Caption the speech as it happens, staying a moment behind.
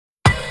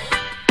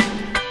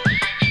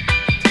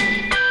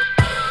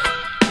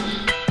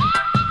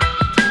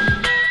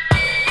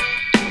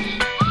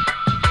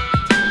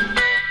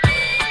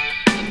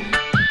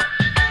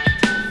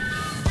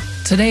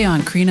Today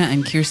on Karina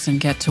and Kirsten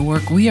Get to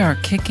Work, we are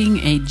kicking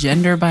a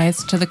gender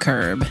bias to the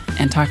curb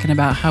and talking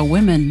about how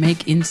women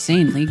make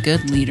insanely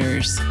good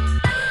leaders.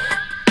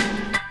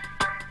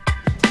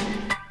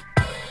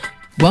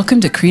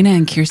 Welcome to Karina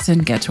and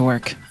Kirsten Get to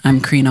Work.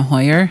 I'm Karina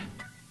Hoyer.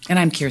 And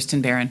I'm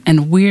Kirsten Barron.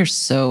 And we're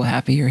so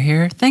happy you're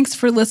here. Thanks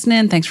for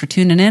listening. Thanks for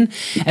tuning in.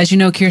 As you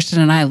know, Kirsten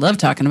and I love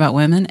talking about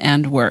women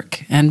and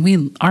work. And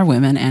we are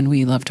women and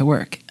we love to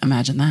work.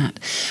 Imagine that.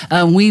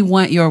 We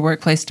want your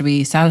workplace to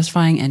be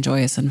satisfying and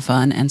joyous and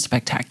fun and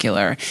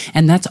spectacular.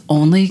 And that's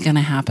only going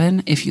to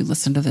happen if you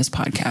listen to this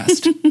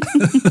podcast.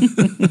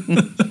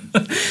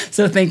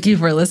 So thank you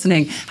for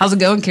listening. How's it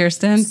going,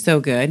 Kirsten? So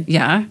good.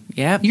 Yeah?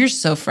 Yep. You're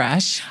so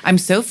fresh. I'm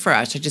so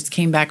fresh. I just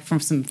came back from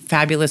some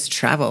fabulous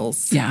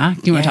travels. Yeah?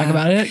 Do you want to talk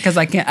about it? Because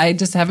I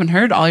just haven't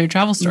heard all your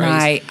travel stories.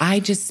 Right.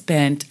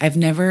 I've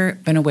never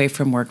been away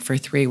from work for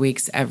 3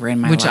 weeks ever in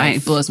my life.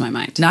 Which blows my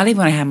mind. Not even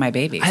when I had my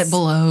babies. It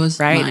blows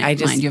right? my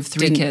mind. You have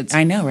 3 kids.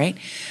 I know, right?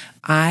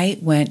 I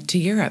went to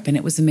Europe and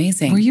it was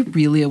amazing. Were you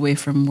really away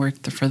from work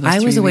for those 3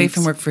 weeks? I was away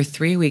from work for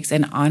 3 weeks.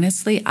 And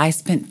honestly, I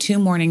spent 2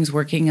 mornings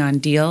working on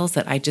deals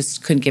that I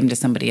just couldn't give them to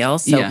somebody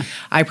else. So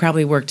I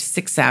probably worked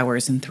 6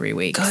 hours in 3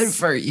 weeks. Good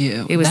for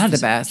you. It was the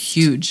best.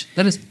 Huge.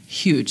 That is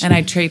huge. And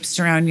I traipsed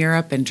around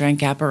Europe and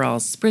drank Aperol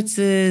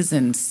spritzes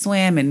and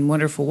swam in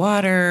wonderful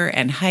water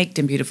and hiked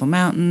in beautiful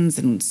mountains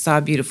and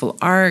saw beautiful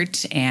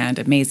art and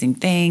amazing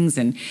things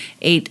and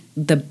ate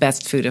the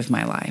best food of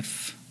my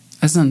life.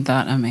 Isn't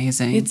that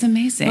amazing? It's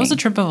amazing. It was a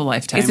trip of a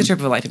lifetime. It's a trip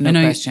of a lifetime,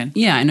 no question.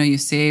 I know you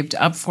saved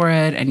up for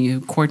it and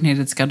you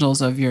coordinated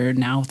schedules of your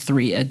now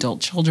 3 adult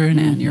children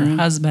and your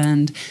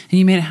husband, and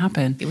you made it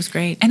happen. It was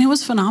great. And it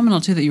was phenomenal,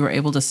 too, that you were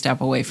able to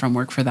step away from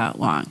work for that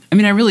long. I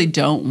mean, I really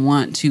don't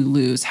want to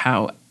lose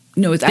how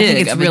I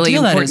think it's really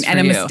important and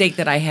a you. mistake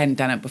that I hadn't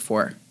done it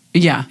before.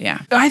 Yeah.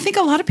 Yeah. I think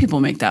a lot of people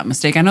make that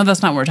mistake. I know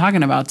that's not what we're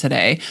talking about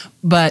today,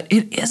 but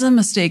it is a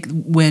mistake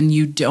when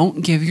you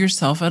don't give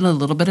yourself a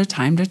little bit of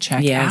time to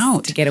check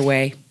out. To get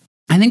away.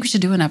 I think we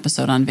should do an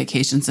episode on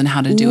vacations and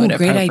how to do it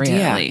appropriately. Great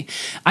idea.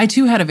 I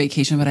too had a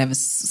vacation, but I have a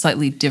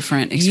slightly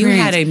different experience.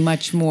 You had a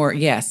much more,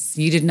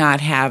 you did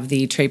not have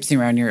the traipsing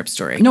around Europe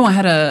story. No, I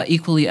had an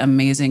equally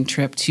amazing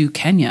trip to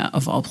Kenya,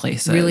 of all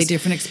places. Really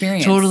different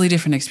experience. Totally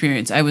different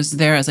experience. I was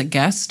there as a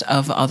guest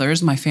of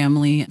others. My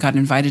family got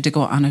invited to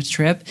go on a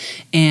trip,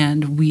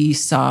 and we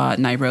saw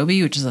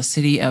Nairobi, which is a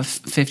city of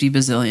 50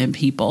 bazillion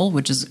people,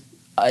 which is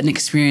an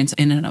experience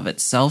in and of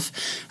itself.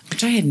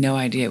 Which I had no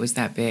idea it was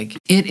that big.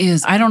 It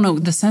is. I don't know.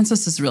 The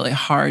census is really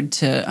hard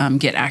to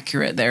get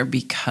accurate there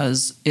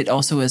because it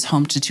also is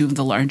home to 2 of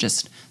the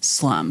largest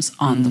slums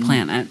on the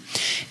planet.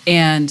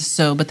 And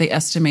so, but they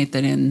estimate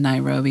that in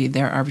Nairobi,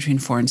 there are between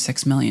 4 and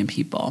 6 million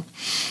people.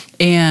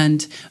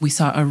 And we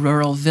saw a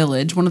rural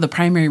village. One of the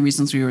primary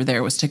reasons we were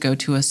there was to go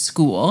to a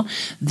school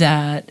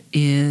that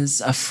is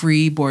a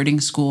free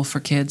boarding school for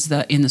kids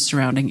in the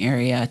surrounding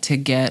area to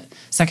get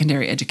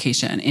secondary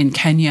education. In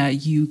Kenya,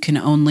 you can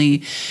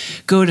only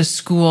go to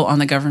school on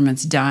the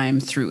government's dime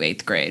through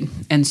 8th grade.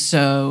 And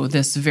so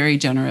this very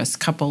generous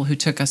couple who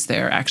took us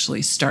there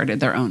actually started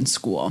their own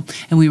school.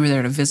 And we were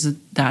there to visit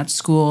that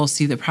school,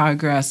 see the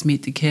progress,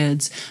 meet the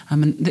kids.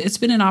 And it's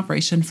been in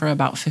operation for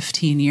about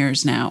 15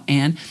 years now,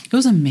 and it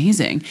was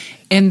amazing.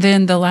 And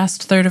then the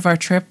last third of our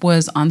trip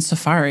was on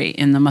safari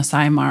in the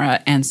Masai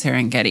Mara and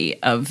Serengeti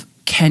of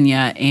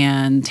Kenya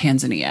and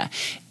Tanzania.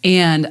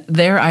 And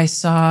there I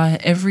saw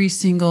every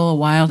single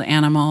wild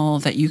animal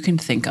that you can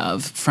think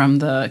of from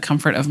the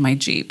comfort of my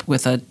Jeep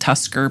with a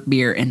Tusker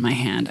beer in my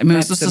hand. I mean,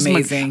 That's it was just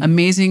amazing.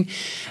 Amazing.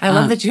 I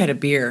love that you had a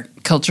beer.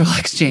 Cultural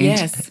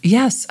exchange.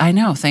 Yes, I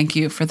know. Thank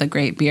you for the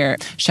great beer.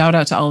 Shout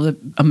out to all the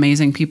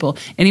amazing people.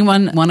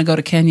 Anyone want to go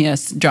to Kenya,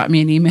 drop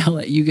me an email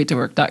at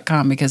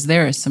yougettowork.com because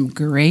there is some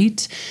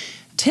great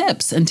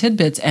tips and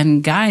tidbits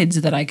and guides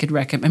that I could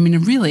recommend. I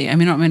mean, really, I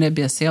don't mean to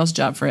be a sales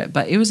job for it,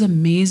 but it was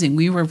amazing.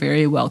 We were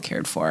very well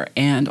cared for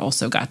and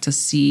also got to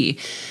see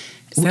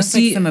Sounds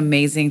like some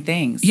amazing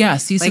things. Yeah,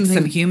 see like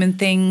some human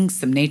things,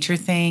 some nature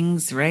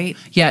things, right?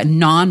 Yeah,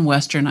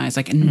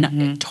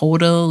 non-Westernized,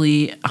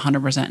 totally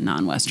 100%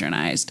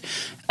 non-Westernized.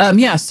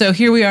 So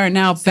here we are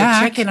now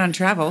back. Check in on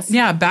travels.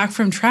 Yeah, back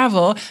from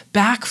travel,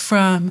 back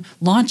from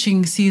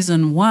launching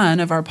season 1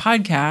 of our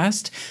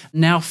podcast,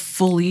 now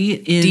fully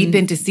deep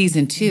into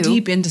season 2.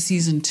 Deep into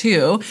season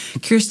 2.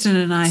 Kirsten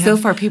and I so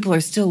far people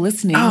are still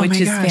listening, which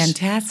is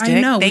fantastic.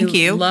 I know. Thank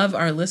you. Love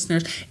our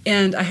listeners.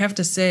 And I have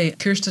to say,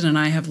 Kirsten and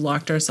I have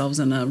locked ourselves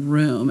in a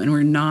room and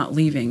we're not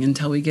leaving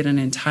until we get an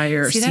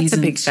entire season 2. That's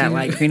a big fat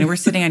lie, Karina. We're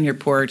sitting on your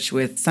porch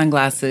with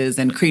sunglasses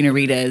and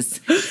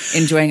Karina-ritas,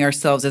 enjoying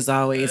ourselves as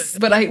always.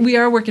 But we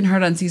are working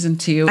hard on season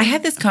 2. I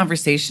had this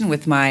conversation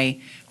with my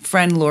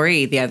friend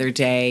Lori the other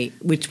day,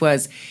 which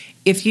was,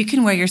 if you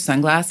can wear your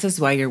sunglasses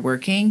while you're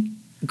working,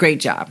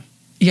 great job.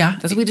 Yeah.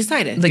 That's what we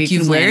decided. Like you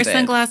you've can wear your landed.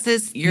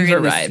 sunglasses. You're You've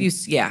in this,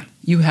 arrived. yeah.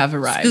 You have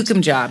arrived.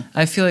 Skookum job.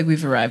 I feel like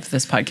we've arrived with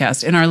this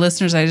podcast. And our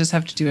listeners, I just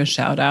have to do a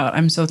shout out.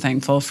 I'm so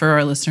thankful for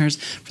our listeners,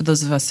 for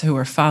those of us who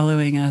are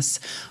following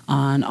us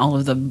on all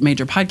of the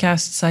major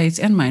podcast sites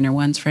and minor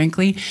ones,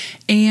 frankly.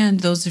 And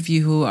those of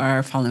you who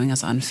are following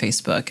us on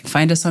Facebook.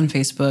 Find us on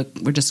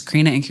Facebook. We're just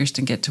Karina and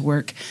Kirsten Get to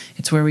Work.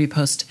 It's where we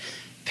post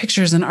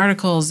pictures and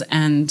articles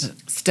and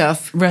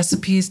Stuff.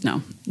 recipes.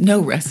 No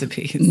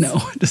recipes.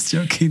 No, just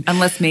joking.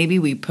 Unless maybe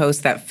we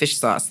post that fish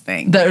sauce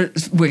thing.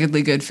 The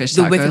wickedly good fish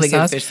The taco wickedly good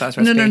sauce. fish sauce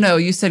No,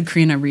 recipe. you said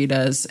Karina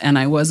Rita's, and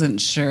I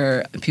wasn't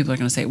sure. People are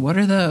going to say, what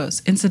are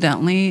those?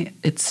 Incidentally,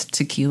 it's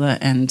tequila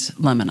and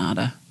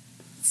lemonada.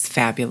 It's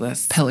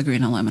fabulous.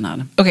 Pellegrino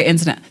lemonada. Okay,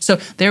 incident. So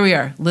there we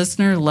are.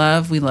 Listener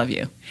love, we love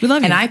you. We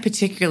love you. And I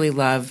particularly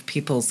love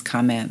people's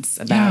comments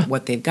about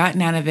what they've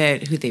gotten out of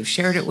it, who they've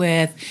shared it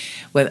with.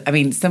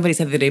 Somebody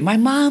said the other day, my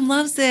mom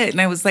loves it.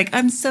 And I was like,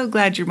 I'm so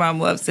glad your mom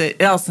loves it.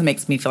 It also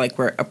makes me feel like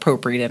we're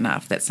appropriate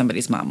enough that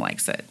somebody's mom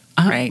likes it,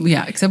 right?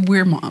 Yeah, except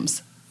we're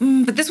moms.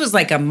 But this was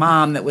like a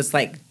mom that was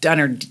like done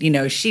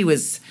her, she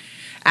was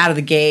out of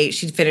the gate.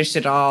 She'd finished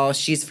it all.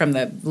 She's from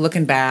the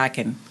looking back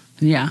and...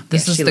 Yeah,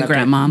 this is she the loved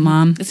grandma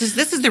mom. This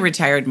is the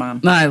retired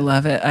mom. I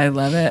love it. I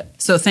love it.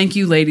 So thank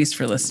you, ladies,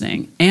 for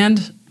listening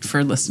and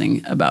for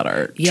listening about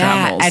our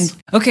travels.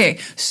 And okay,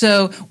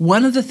 so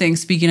one of the things,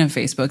 speaking of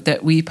Facebook,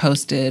 that we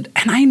posted,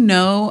 and I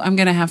know I'm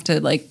going to have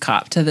to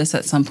cop to this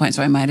at some point,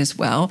 so I might as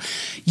well.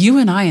 You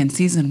and I in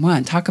season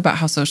 1 talk about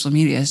how social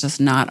media is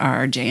just not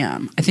our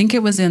jam. I think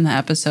it was in the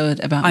episode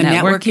about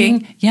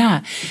networking.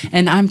 Yeah.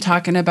 And I'm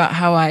talking about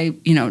how I,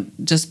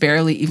 just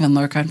barely even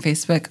lurk on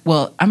Facebook.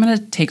 Well, I'm going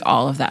to take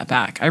all of that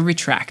back. I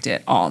retract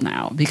it all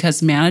now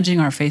because managing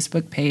our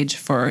Facebook page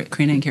for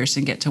Karina and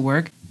Kirsten Get to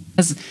Work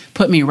has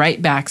put me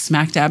right back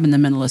smack dab in the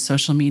middle of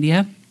social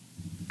media.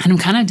 And I'm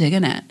kind of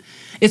digging it.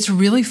 It's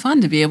really fun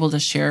to be able to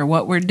share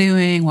what we're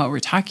doing, what we're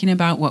talking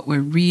about, what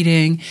we're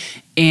reading.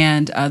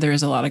 And there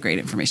is a lot of great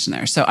information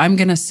there. So I'm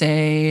going to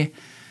say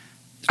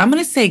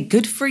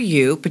good for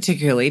you,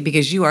 particularly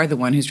because you are the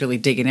one who's really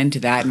digging into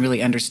that and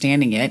really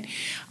understanding it.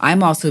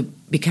 I'm also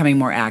becoming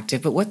more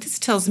active. But what this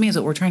tells me is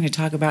what we're trying to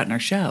talk about in our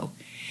show.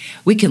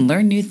 We can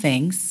learn new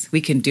things.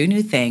 We can do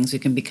new things. We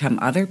can become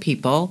other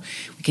people.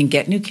 We can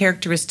get new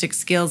characteristics,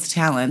 skills,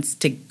 talents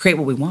to create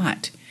what we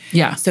want.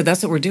 Yeah. So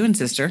that's what we're doing,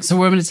 sister. So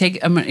we're going to take,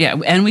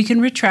 and we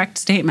can retract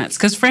statements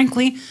because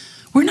frankly,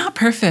 we're not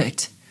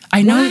perfect.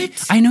 I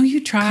know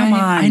you try. Come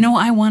on. I know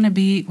I want to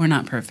be. We're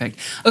not perfect.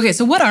 Okay,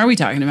 so what are we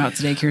talking about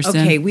today,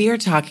 Kirsten? Okay, we are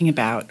talking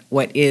about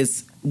what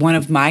is one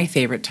of my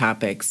favorite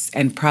topics,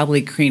 and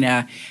probably,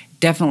 Karina,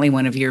 definitely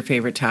one of your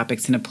favorite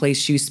topics, and a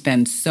place you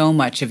spend so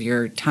much of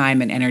your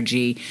time and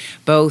energy,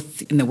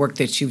 both in the work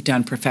that you've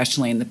done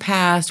professionally in the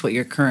past, what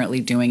you're currently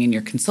doing in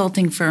your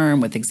consulting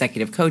firm with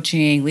executive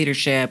coaching,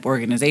 leadership,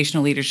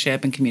 organizational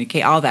leadership, and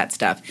communicate, all that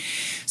stuff.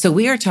 So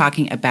we are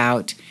talking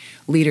about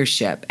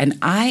leadership, and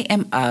I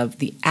am of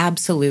the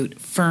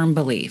absolute firm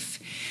belief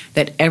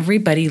that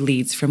everybody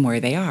leads from where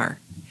they are.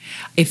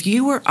 If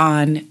you were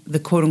on the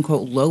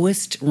quote-unquote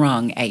lowest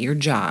rung at your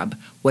job,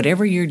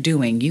 whatever you're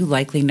doing, you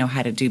likely know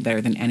how to do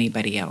better than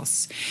anybody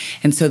else.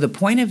 And so the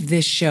point of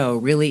this show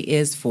really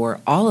is for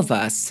all of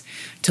us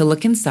to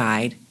look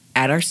inside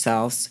at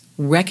ourselves,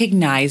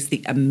 recognize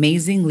the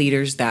amazing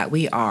leaders that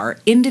we are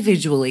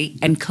individually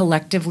and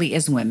collectively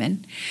as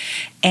women,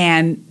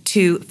 and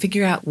to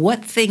figure out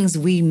what things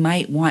we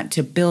might want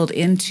to build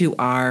into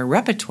our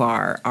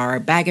repertoire, our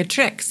bag of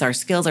tricks, our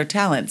skills, our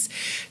talents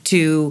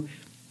to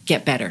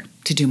get better,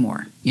 to do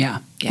more. Yeah.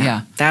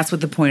 That's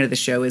what the point of the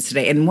show is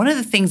today. And one of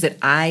the things that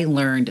I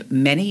learned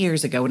many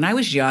years ago when I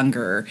was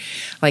younger,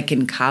 like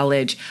in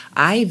college,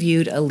 I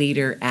viewed a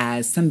leader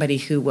as somebody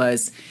who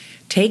was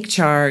take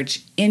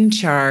charge, in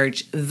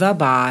charge, the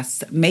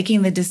boss,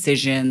 making the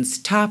decisions,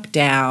 top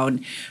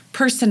down,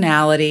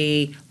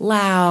 personality,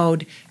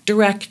 loud,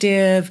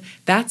 directive.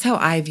 That's how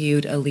I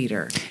viewed a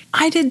leader.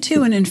 I did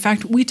too. And in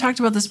fact, we talked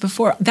about this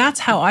before.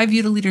 That's how I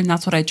viewed a leader, and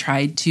that's what I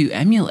tried to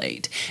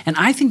emulate. And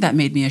I think that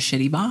made me a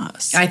shitty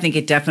boss. I think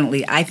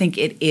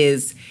it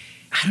is,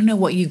 I don't know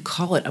what you'd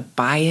call it, a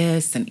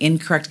bias, an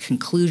incorrect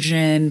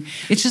conclusion.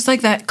 It's just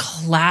like that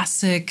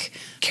classic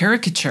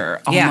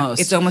caricature almost. Yeah,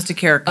 it's almost a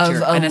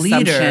caricature of a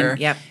leader.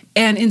 Yep.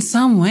 And in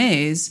some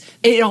ways,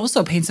 it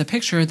also paints a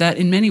picture that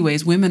in many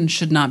ways women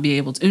should not be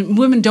able to,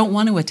 women don't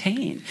want to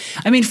attain.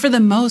 I mean, for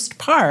the most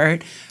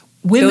part,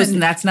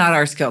 women... That's not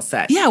our skill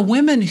set. Yeah,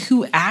 women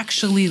who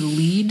actually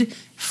lead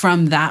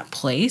from that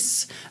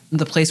place,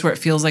 the place where it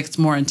feels like it's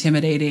more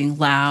intimidating,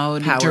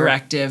 loud,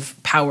 directive,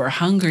 power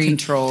hungry,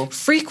 control,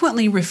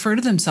 frequently refer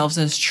to themselves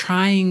as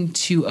trying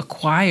to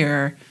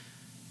acquire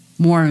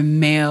more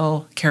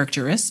male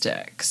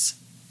characteristics.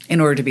 In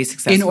order to be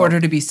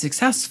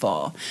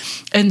successful.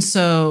 And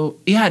so,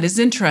 yeah, it is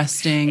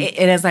interesting.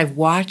 And as I've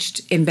watched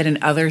and been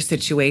in other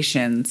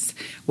situations,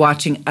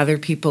 watching other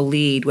people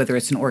lead, whether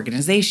it's an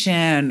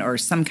organization or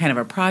some kind of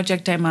a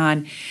project I'm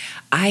on,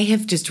 I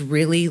have just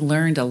really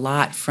learned a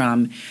lot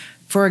from,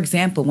 for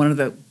example, one of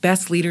the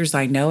best leaders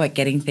I know at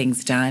getting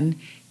things done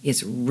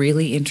is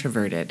really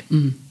introverted,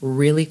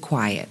 really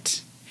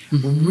quiet,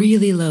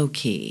 really low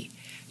key,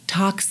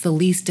 talks the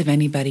least of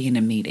anybody in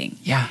a meeting.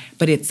 Yeah.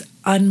 But it's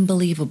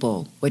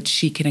unbelievable what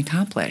she can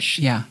accomplish.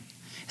 Yeah.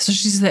 So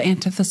she's the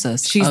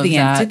antithesis. She's the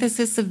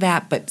antithesis of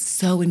that, but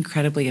so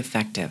incredibly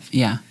effective.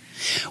 Yeah.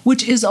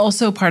 Which is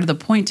also part of the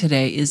point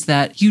today is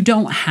that you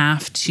don't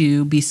have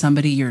to be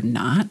somebody you're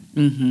not.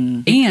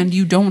 And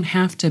you don't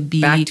have to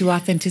be... Back to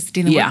authenticity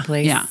in the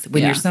workplace.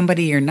 When you're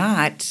somebody you're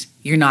not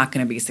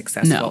going to be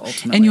successful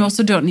ultimately. And you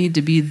also don't need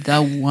to be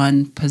the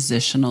one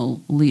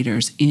positional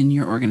leaders in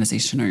your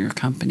organization or your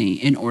company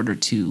in order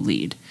to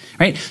lead,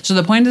 right? So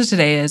the point of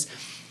today is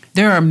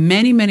there are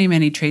many, many,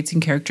 many traits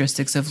and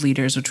characteristics of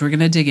leaders, which we're going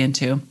to dig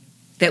into.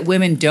 That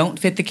women don't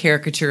fit the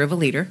caricature of a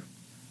leader,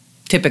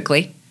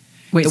 typically.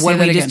 Wait, the one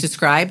that we again. just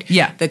described.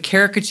 Yeah. The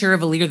caricature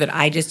of a leader that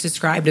I just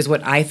described is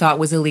what I thought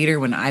was a leader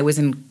when I was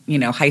in,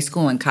 high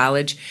school and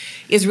college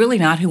is really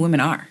not who women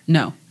are.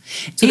 No.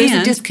 So there's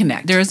a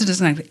disconnect. There is a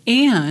disconnect.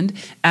 And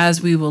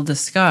as we will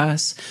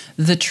discuss,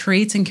 the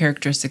traits and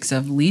characteristics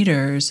of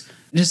leaders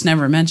just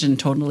never mentioned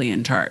totally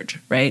in charge,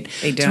 right?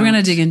 They don't. So we're going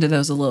to dig into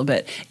those a little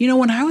bit.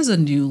 When I was a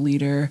new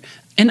leader,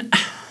 and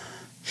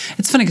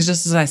it's funny because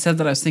just as I said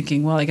that, I was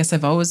thinking, well, I guess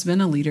I've always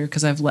been a leader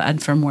because I've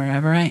led from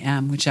wherever I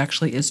am, which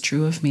actually is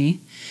true of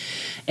me.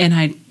 And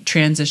I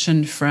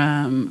transitioned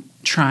from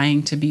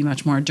trying to be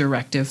much more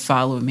directive,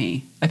 follow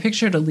me. I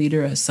pictured a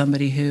leader as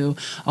somebody who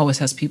always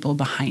has people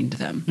behind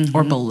them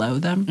or below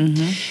them.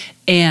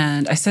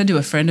 And I said to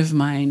a friend of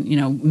mine,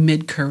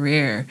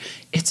 mid-career,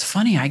 it's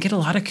funny, I get a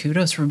lot of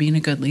kudos for being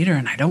a good leader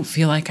and I don't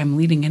feel like I'm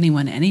leading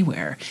anyone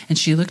anywhere. And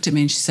she looked at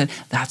me and she said,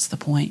 that's the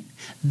point.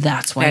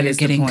 That's why you're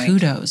getting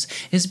kudos,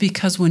 is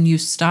because when you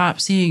stop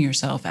seeing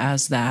yourself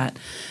as that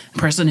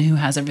person who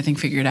has everything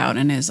figured out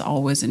and is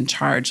always in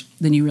charge,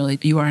 then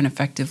you are an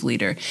effective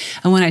leader.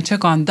 And when I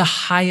took on the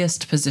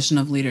highest position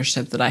of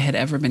leadership that I had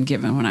ever been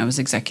given when I was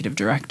executive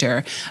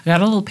director, I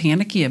got a little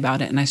panicky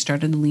about it and I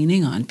started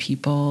leaning on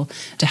people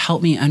to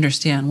help me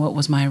understand what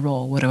was my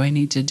role, what do I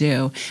need to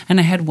do. And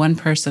I had one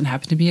person,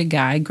 happened to be a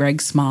guy,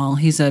 Greg Small.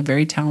 He's a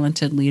very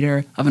talented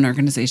leader of an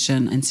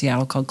organization in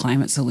Seattle called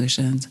Climate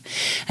Solutions.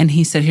 And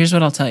he said, here's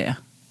what I'll tell you.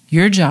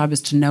 Your job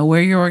is to know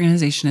where your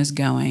organization is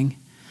going.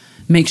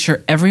 Make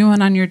sure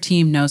everyone on your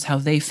team knows how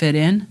they fit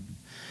in.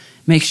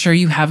 Make sure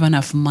you have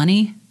enough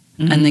money,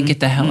 and then get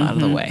the hell out of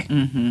the way,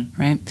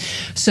 right?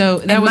 So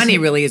that money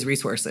really is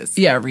resources.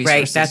 Yeah,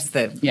 resources.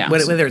 Right?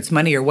 That's whether it's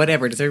money or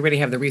whatever, does everybody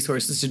have the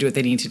resources to do what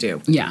they need to do?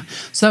 Yeah.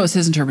 So that was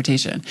his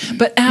interpretation.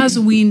 But as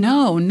we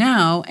know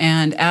now,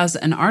 and as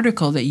an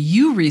article that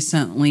you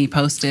recently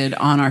posted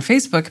on our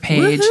Facebook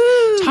page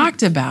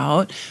talked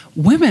about,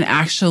 women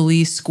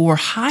actually score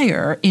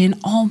higher in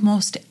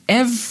almost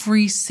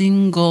every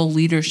single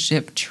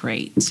leadership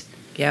trait.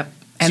 Yep.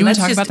 And you want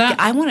to talk about that?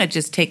 I want to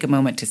just take a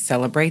moment to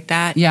celebrate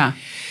that. Yeah.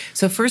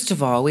 So first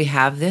of all, we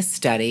have this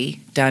study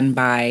done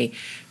by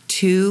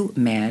two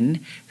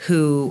men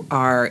who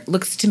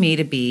looks to me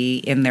to be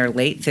in their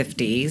late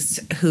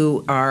 50s,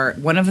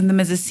 one of them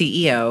is a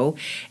CEO,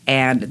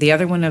 and the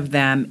other one of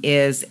them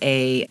is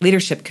a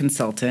leadership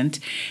consultant.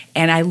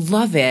 And I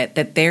love it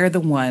that they're the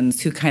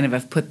ones who kind of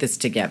have put this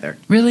together.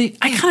 Really?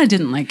 I kind of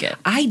didn't like it.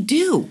 I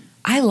do.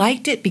 I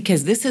liked it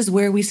because this is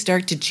where we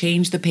start to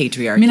change the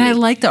patriarchy. I mean, I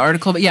liked the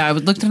article, but I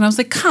looked at it and I was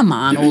like, come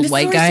on, old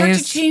white guys. We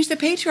start to change the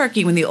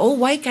patriarchy when the old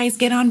white guys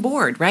get on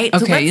board, right?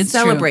 Okay, so let's it's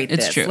celebrate true.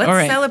 this. It's true.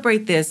 Let's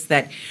celebrate this,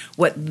 that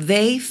what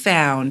they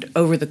found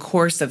over the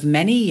course of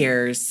many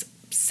years,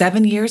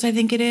 7 years I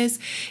think it is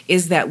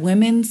that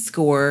women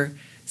score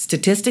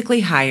statistically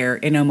higher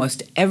in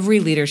almost every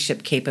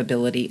leadership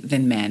capability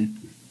than men.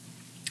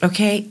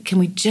 Okay, can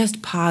we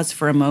just pause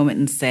for a moment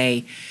and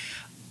say,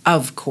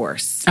 of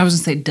course. I was going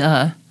to say,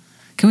 duh.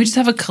 Can we just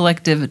have a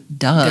collective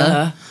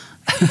duh?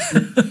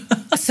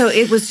 So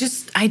it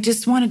was I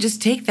just want to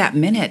take that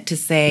minute to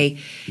say,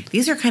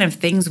 these are kind of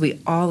things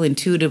we all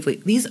intuitively,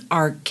 these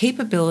are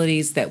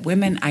capabilities that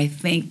women, I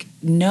think,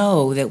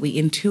 know that we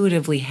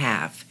intuitively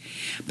have.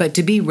 But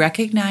to be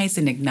recognized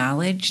and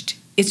acknowledged,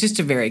 it's just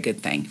a very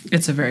good thing.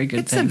 It's a very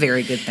good thing. It's a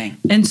very good thing.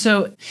 And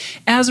so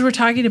as we're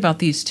talking about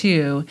these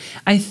two,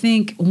 I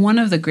think one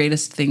of the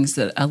greatest things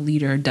that a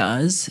leader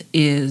does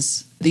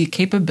is the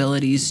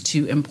capabilities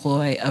to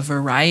employ a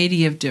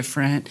variety of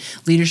different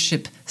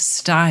leadership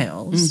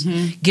styles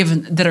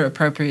given that are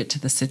appropriate to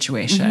the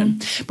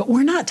situation. But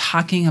we're not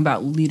talking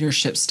about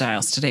leadership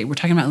styles today. We're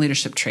talking about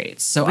leadership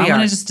traits. So I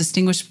want to just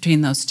distinguish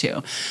between those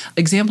two.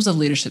 Examples of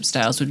leadership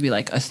styles would be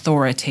like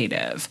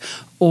authoritative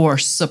or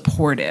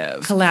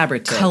supportive,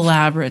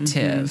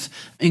 collaborative,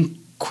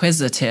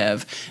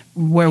 inquisitive,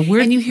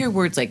 and you hear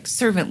words like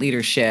servant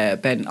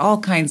leadership and all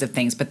kinds of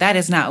things, but that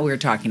is not what we're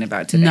talking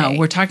about today. No,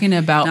 we're talking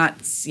about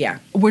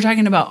we're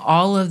talking about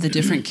all of the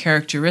different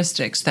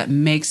characteristics that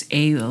makes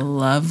a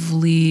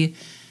lovely,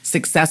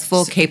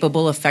 successful,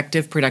 capable,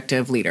 effective,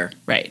 productive leader.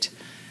 Right.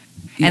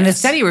 And the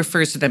study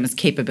refers to them as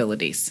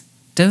capabilities.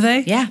 Do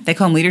they? Yeah, they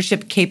call them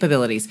leadership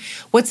capabilities.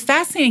 What's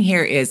fascinating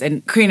here is,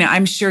 and Karina,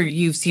 I'm sure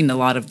you've seen a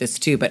lot of this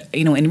too, but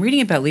in reading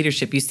about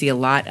leadership, you see a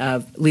lot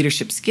of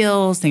leadership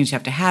skills, things you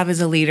have to have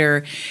as a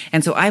leader.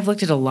 And so I've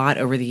looked at a lot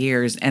over the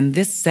years, and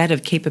this set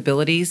of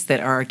capabilities that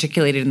are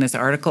articulated in this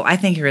article, I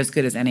think are as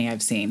good as any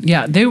I've seen.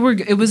 Yeah,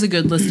 it was a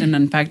good list. And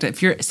in fact,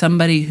 if you're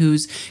somebody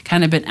who's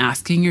kind of been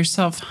asking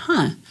yourself,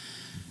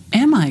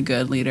 am I a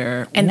good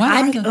leader? And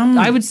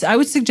I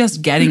would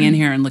suggest getting in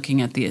here and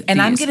looking at these. And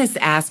I'm going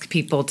to ask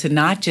people to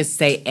not just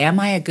say, am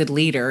I a good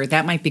leader?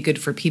 That might be good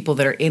for people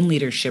that are in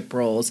leadership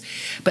roles.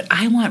 But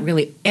I want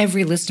really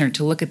every listener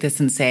to look at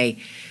this and say,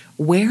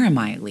 where am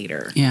I a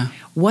leader? Yeah.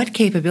 What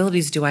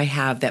capabilities do I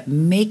have that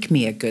make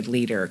me a good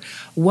leader?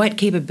 What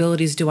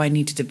capabilities do I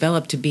need to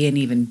develop to be an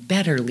even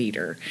better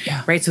leader?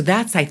 Yeah. Right? So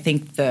that's, I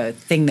think, the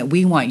thing that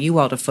we want you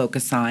all to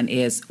focus on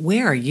is,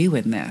 where are you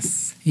in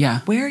this? Yeah.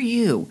 Where are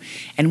you?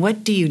 And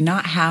what do you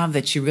not have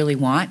that you really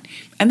want?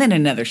 And then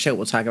another show,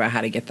 we'll talk about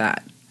how to get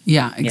that.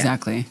 Yeah,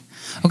 exactly.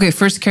 Yeah. Okay,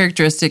 first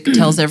characteristic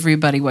tells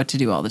everybody what to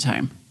do all the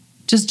time.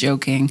 Just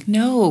joking.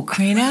 No,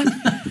 Karina.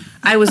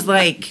 I was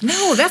like,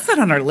 no, that's not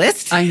on our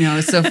list. I know.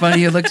 It's so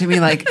funny. You looked at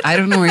me like, I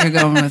don't know where you're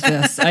going with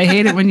this. I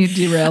hate it when you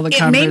derail the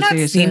conversation. It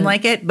may not seem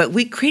like it, but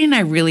Karina and I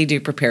really do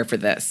prepare for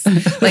this.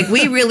 Like,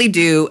 we really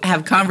do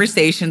have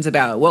conversations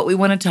about what we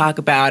want to talk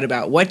about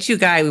what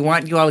we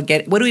want you all to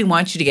get. What do we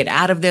want you to get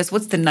out of this?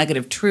 What's the nugget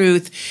of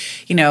truth?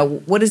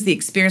 What is the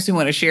experience we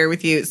want to share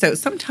with you? So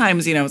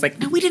sometimes, I was like,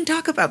 no, we didn't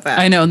talk about that.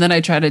 I know. And then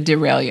I try to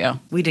derail you.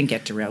 We didn't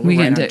get derailed. We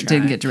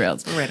didn't get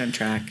derailed. We're right on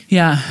track.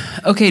 Yeah.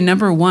 Okay.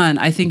 Number one,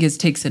 I think, is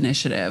takes initiative.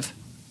 And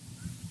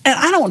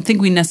I don't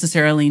think we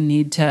necessarily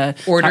need to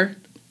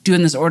do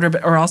in this order,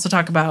 or also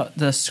talk about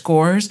the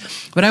scores.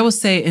 But I will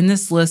say in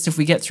this list, if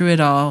we get through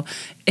it all,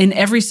 in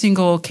every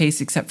single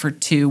case except for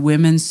 2,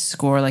 women's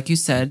score, like you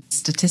said,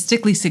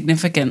 statistically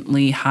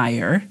significantly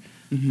higher.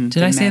 Mm-hmm.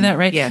 Did I say that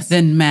right? Yes.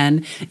 Than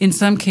men. In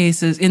some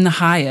cases, in the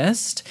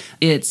highest,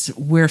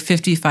 we're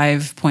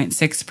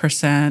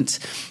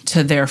 55.6%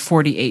 to their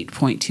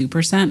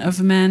 48.2%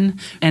 of men.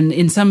 And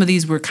in some of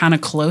these, we're kind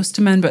of close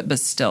to men, but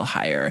still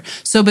higher.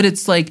 So, but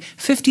it's like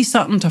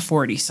 50-something to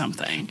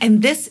 40-something.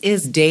 And this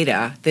is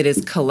data that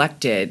is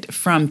collected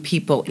from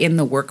people in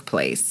the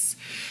workplace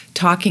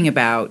talking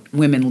about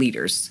women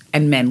leaders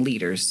and men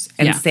leaders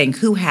and saying,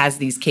 who has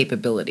these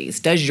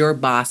capabilities? Does your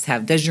boss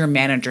have? Does your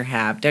manager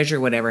have? Does your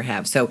whatever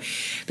have? So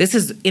this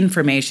is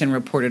information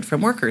reported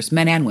from workers,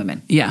 men and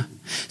women. Yeah.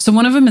 So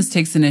one of them is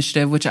takes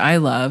initiative, which I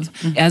love.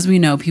 Mm-hmm. As we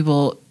know,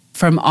 people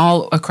from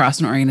all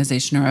across an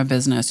organization or a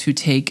business who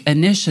take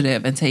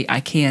initiative and say, I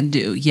can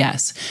do,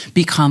 yes,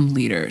 become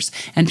leaders.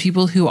 And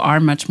people who are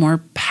much more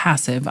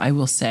passive, I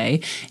will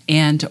say,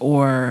 and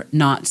or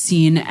not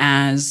seen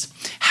as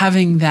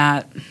having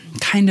that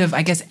kind of,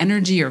 I guess,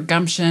 energy or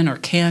gumption or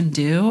can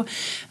do,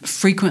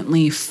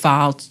 frequently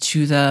fall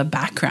to the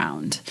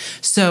background.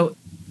 So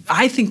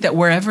I think that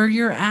wherever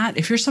you're at,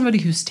 if you're somebody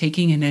who's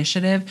taking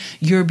initiative,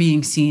 you're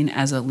being seen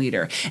as a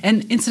leader.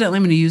 And incidentally,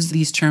 I'm going to use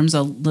these terms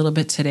a little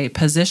bit today.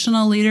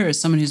 Positional leader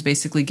is someone who's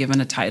basically given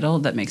a title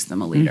that makes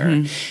them a leader.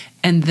 Mm-hmm.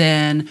 And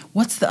then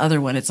what's the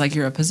other one? It's like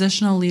you're a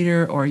positional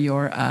leader or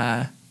you're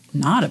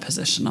not a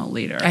positional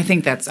leader. I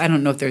think I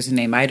don't know if there's a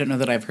name. I don't know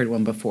that I've heard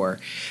one before.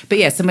 But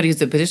yeah, somebody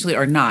who's a positional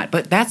leader or not.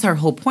 But that's our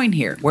whole point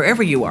here.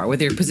 Wherever you are,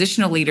 whether you're a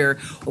positional leader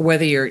or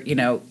whether you're,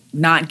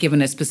 not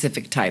given a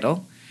specific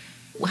title.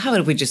 How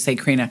would we just say,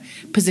 Karina,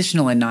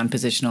 positional and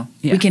non-positional?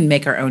 Yeah. We can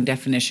make our own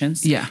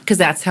definitions. Yeah. Because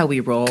that's how we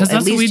roll.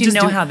 At least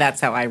how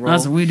that's how I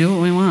roll. We do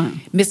what we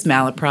want. Miss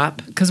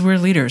Malaprop. Because we're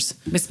leaders.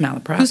 Miss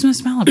Malaprop. Who's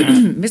Miss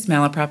Malaprop? Miss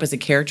Malaprop is a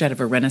character out of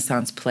a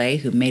Renaissance play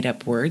who made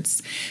up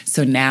words.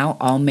 So now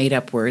all made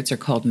up words are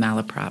called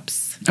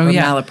malaprops.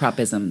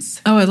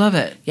 Malapropisms. Oh, I love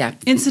it. Yeah.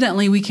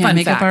 Incidentally, we can't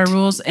make up our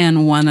rules.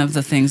 And one of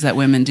the things that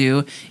women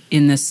do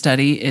in this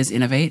study is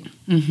innovate.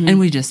 Mm-hmm. And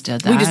we just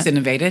did that. We just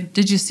innovated.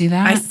 Did you see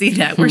that? I see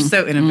that. We're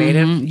so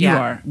innovative. Mm-hmm. You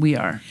are. We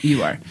are.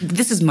 You are.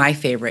 This is my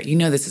favorite.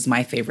 This is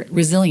my favorite.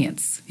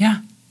 Resilience.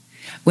 Yeah.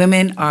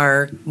 Women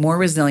are more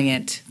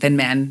resilient than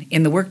men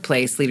in the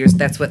workplace. Leaders,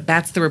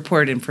 that's the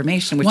reported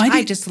information, which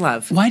I just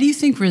love. Why do you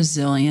think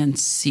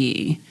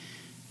resiliency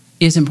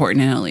is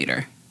important in a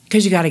leader?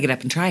 Because you got to get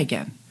up and try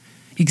again.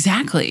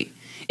 Exactly.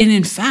 And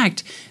in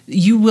fact,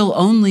 you will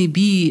only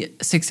be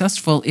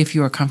successful if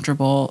you are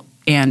comfortable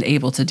and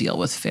able to deal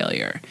with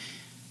failure.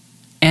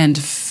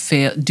 And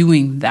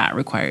doing that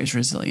requires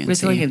resiliency.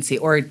 Resiliency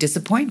or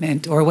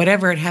disappointment or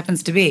whatever it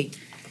happens to be.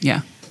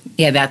 Yeah.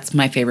 Yeah, that's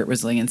my favorite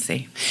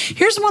resiliency.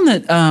 Here's one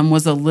that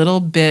was a little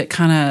bit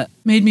kind of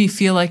made me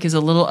feel like is a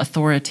little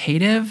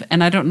authoritative,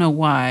 and I don't know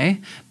why,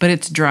 but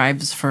it's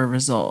drives for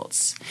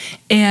results.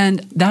 And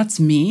that's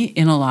me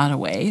in a lot of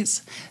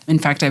ways. In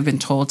fact, I've been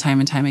told time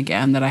and time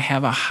again that I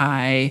have a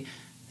high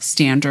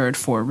standard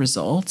for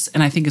results,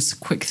 and I think it's a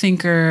quick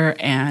thinker,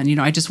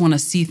 and I just want to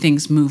see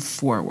things move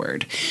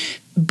forward.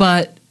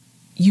 But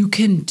you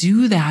can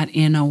do that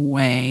in a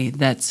way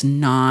that's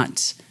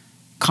not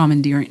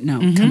commandeering. No,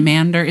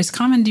 commander. Is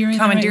commandeering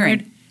the right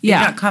word? Yeah.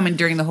 You're not coming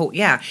during the whole,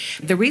 yeah.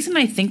 The reason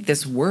I think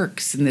this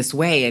works in this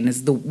way and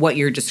is what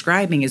you're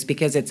describing is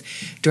because it's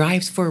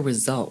drives for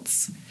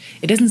results.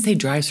 It doesn't say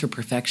drives for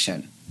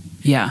perfection.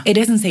 Yeah. It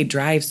doesn't say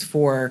drives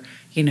for,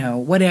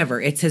 whatever.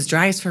 It says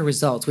drives for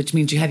results, which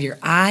means you have your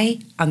eye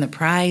on the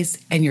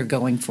prize and you're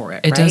going for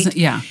it, It right? doesn't,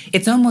 yeah.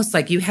 It's almost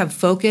like you have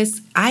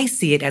focus. I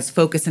see it as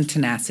focus and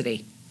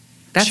tenacity.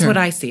 That's Sure. what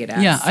I see it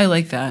as. Yeah, I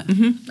like that.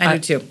 I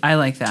do too. I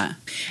like that.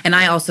 And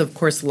I also, of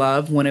course,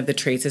 love one of the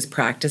traits is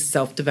practice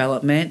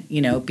self-development.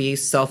 Be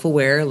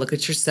self-aware, look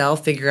at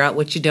yourself, figure out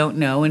what you don't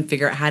know, and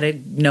figure out how to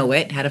know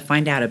it, how to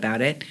find out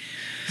about it.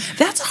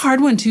 That's a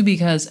hard one too,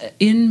 because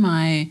in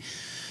my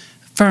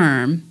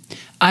firm,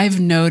 I've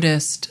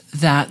noticed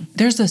that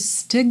there's a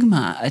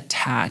stigma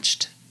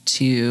attached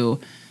to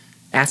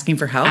Asking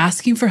for help.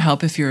 asking for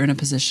help if you're in a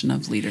position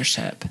of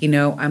leadership. I'm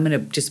going to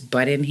just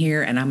butt in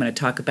here and I'm going to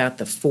talk about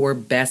the 4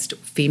 best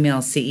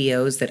female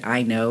CEOs that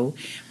I know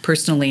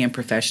personally and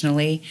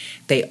professionally.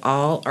 They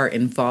all are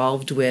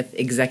involved with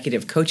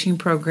executive coaching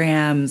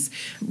programs,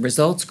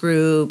 results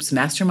groups,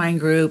 mastermind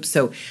groups.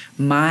 So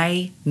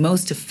my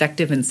most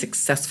effective and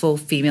successful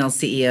female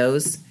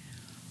CEOs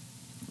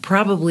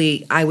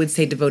probably, I would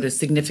say, devote a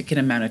significant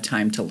amount of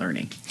time to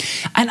learning.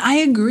 And I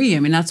agree.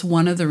 I mean, that's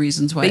one of the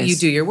reasons why That you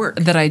do your work.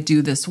 That I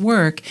do this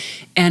work.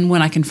 And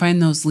when I can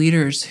find those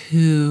leaders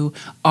who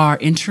are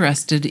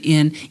interested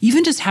in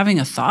even just having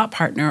a thought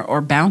partner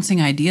or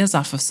bouncing ideas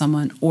off of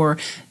someone or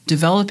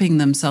developing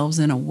themselves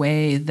in a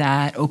way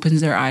that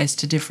opens their eyes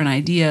to different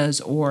ideas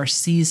or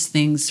sees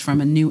things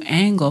from a new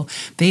angle,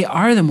 they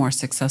are the more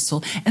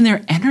successful and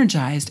they're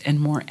energized and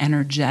more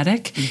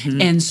energetic.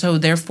 And so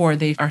therefore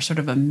they are sort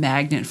of a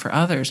magnet for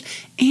others.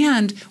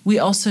 And we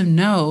also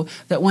know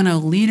that when a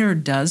leader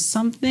does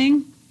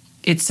something,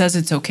 it says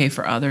it's okay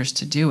for others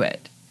to do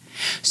it.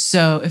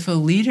 So if a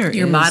leader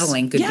You're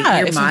modeling good.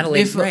 You're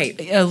modeling, right.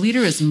 A leader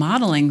is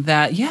modeling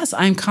that, yes,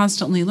 I'm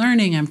constantly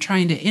learning, I'm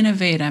trying to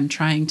innovate, I'm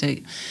trying to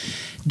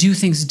do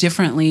things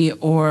differently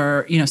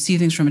or, see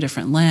things from a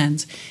different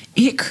lens,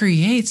 it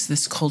creates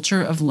this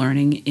culture of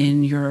learning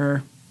in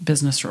your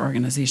business or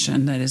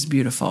organization that is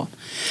beautiful.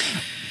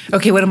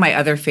 Okay, one of my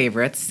other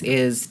favorites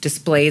is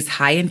displays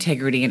high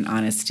integrity and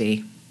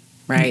honesty.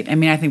 Right. I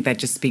mean, I think that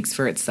just speaks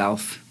for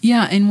itself.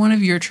 Yeah, and one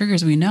of your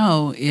triggers we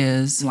know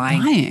is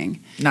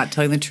lying. Not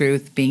telling the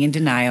truth, being in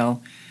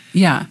denial.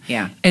 Yeah.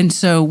 Yeah. And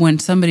so when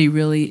somebody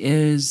really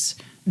is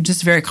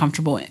just very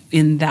comfortable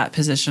in that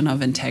position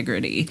of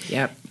integrity,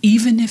 Yep.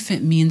 even if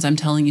it means I'm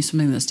telling you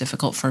something that's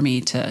difficult for me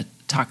to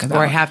talk about.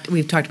 Or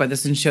we've talked about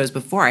this in shows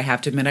before, I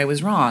have to admit I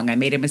was wrong. I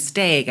made a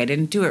mistake. I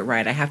didn't do it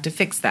right. I have to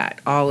fix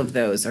that. All of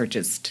those are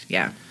just,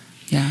 yeah.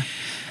 Yeah.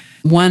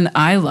 One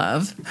I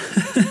love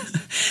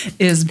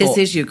is This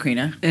is you,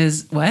 Karina.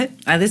 Is what?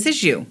 This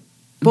is you.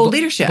 Bold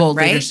leadership, bold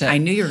right? leadership. I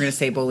knew you were going to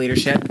say bold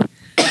leadership.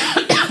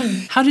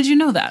 How did you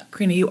know that?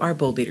 Karina, you are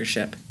bold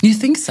leadership. You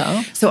think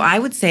so? So I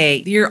would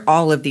say you're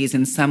all of these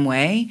in some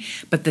way,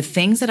 but the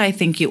things that I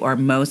think you are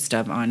most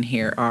of on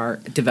here are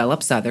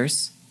develops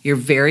others. You're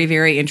very,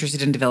 very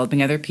interested in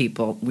developing other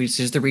people, which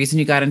is the reason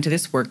you got into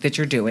this work that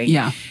you're doing.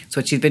 Yeah. It's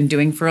what you've been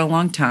doing for a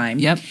long time.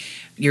 Yep.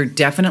 You're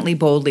definitely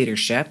bold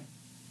leadership,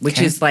 which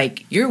Okay. is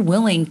like you're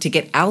willing to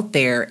get out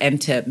there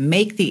and to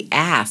make the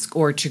ask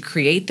or to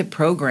create the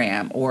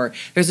program, or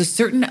there's a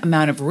certain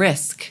amount of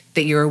risk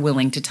that you're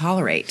willing to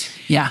tolerate.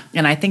 Yeah.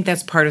 And I think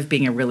that's part of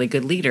being a really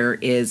good leader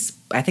is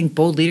I think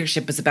bold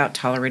leadership is about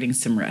tolerating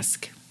some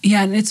risk.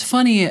 Yeah, and it's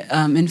funny.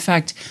 In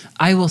fact,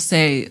 I will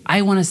say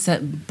I want to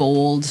set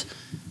bold.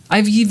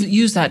 I've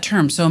used that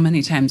term so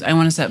many times. I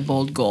want to set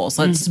bold goals.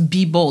 Let's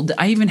be bold.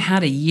 I even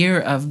had a year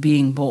of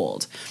being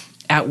bold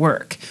at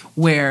work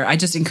where I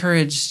just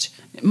encouraged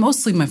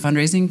mostly my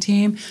fundraising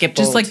team. Get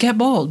Just bold. like get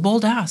bold.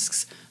 Bold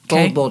asks.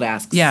 Okay? Bold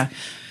asks. Yeah.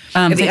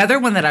 And the other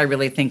one that I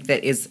really think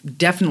that is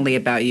definitely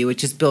about you,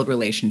 which is build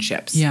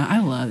relationships. Yeah, I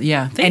love.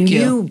 Yeah, thank And you.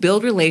 you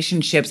build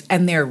relationships,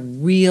 and they're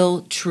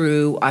real,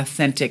 true,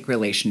 authentic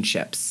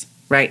relationships,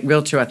 right?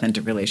 Real, true,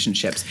 authentic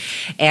relationships.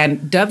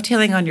 And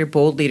dovetailing on your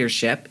bold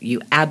leadership,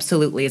 you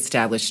absolutely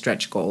establish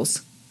stretch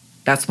goals.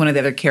 That's one of the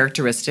other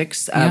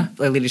characteristics of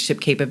leadership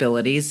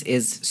capabilities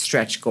is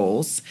stretch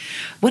goals.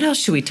 What else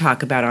should we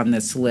talk about on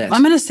this list?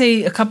 I'm going to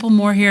say a couple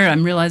more here.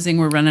 I'm realizing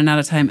we're running out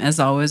of time as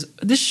always.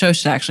 This show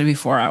should actually be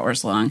 4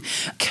 hours long.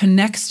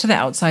 Connects to the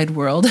outside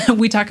world.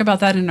 We talk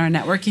about that in our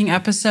networking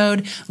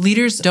episode.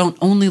 Leaders don't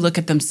only look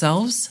at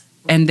themselves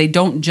and they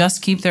don't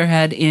just keep their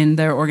head in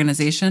their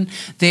organization.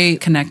 They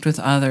connect with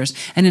others.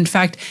 And in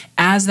fact,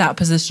 as that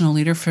positional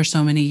leader for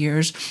so many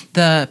years,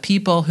 the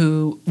people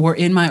who were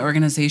in my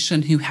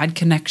organization who had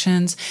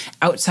connections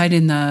outside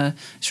in the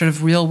sort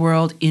of real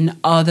world in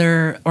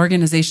other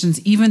organizations,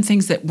 even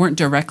things that weren't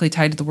directly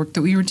tied to the work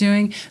that we were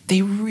doing,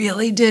 they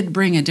really did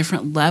bring a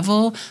different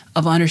level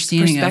of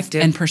understanding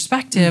and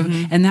perspective,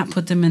 and that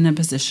put them in a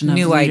position of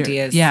new leader.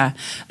 ideas. Yeah.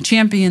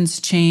 Champions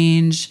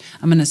change.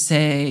 I'm going to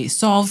say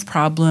solve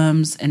problems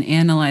and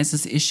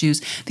analyzes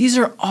issues. These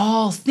are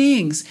all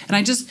things. And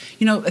I just,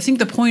 I think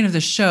the point of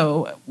the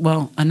show,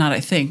 well, not I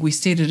think, we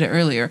stated it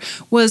earlier,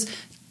 was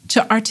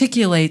to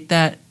articulate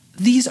that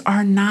These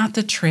are not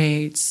the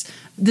traits.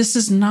 This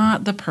is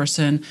not the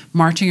person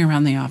marching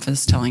around the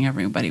office telling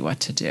everybody what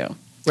to do.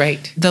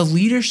 Right. The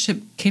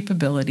leadership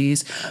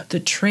capabilities, the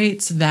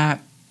traits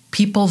that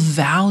people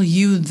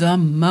value the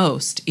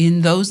most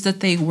in those that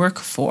they work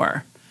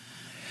for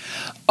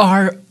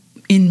are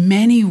in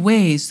many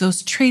ways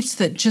those traits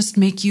that just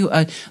make you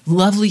a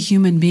lovely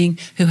human being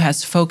who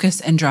has focus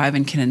and drive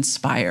and can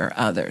inspire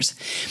others.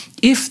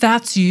 If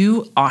that's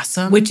you,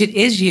 awesome. Which it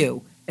is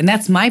you. And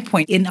that's my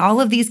point. In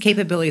all of these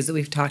capabilities that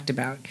we've talked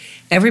about,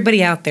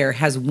 everybody out there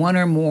has one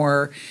or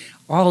more,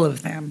 all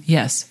of them.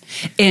 Yes.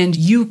 And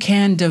you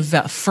can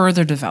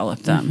further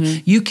develop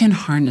them. You can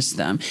harness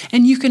them.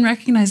 And you can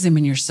recognize them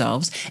in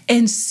yourselves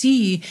and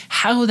see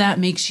how that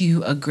makes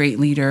you a great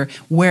leader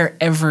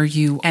wherever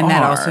you are. And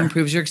that also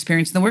improves your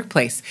experience in the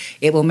workplace.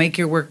 It will make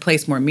your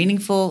workplace more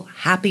meaningful,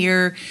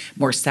 happier,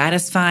 more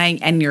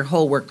satisfying, and your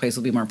whole workplace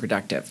will be more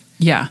productive.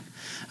 Yeah.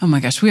 Oh my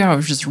gosh, we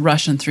are just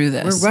rushing through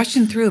this. We're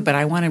rushing through, but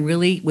I want to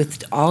really,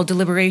 with all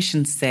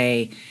deliberation,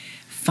 say,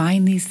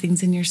 find these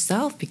things in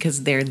yourself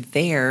because they're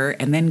there,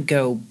 and then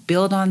go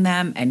build on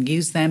them and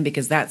use them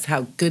because that's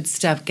how good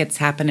stuff gets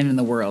happening in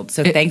the world.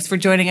 So thanks for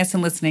joining us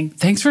and listening.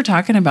 Thanks for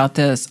talking about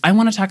this. I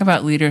want to talk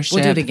about leadership.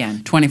 We'll do it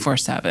again.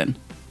 24/7.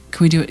 Can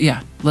we do it?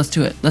 Yeah, let's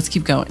do it. Let's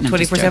keep going.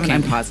 24/7,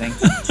 I'm pausing.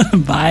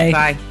 Bye.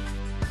 Bye.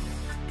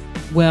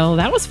 Well,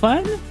 that was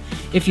fun.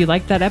 If you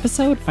liked that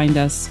episode, find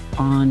us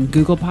on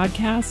Google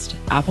Podcast,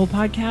 Apple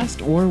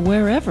Podcast, or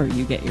wherever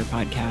you get your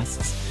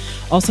podcasts.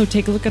 Also,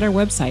 take a look at our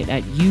website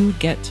at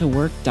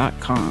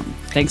yougettowork.com.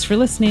 Thanks for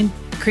listening.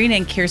 Karina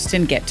and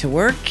Kirsten Get to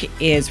Work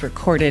is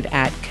recorded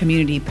at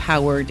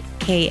community-powered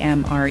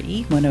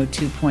KMRE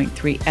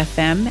 102.3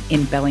 FM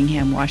in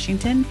Bellingham,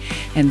 Washington,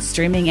 and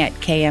streaming at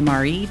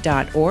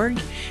kmre.org.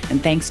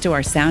 And thanks to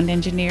our sound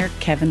engineer,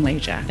 Kevin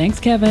Leja.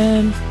 Thanks,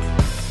 Kevin.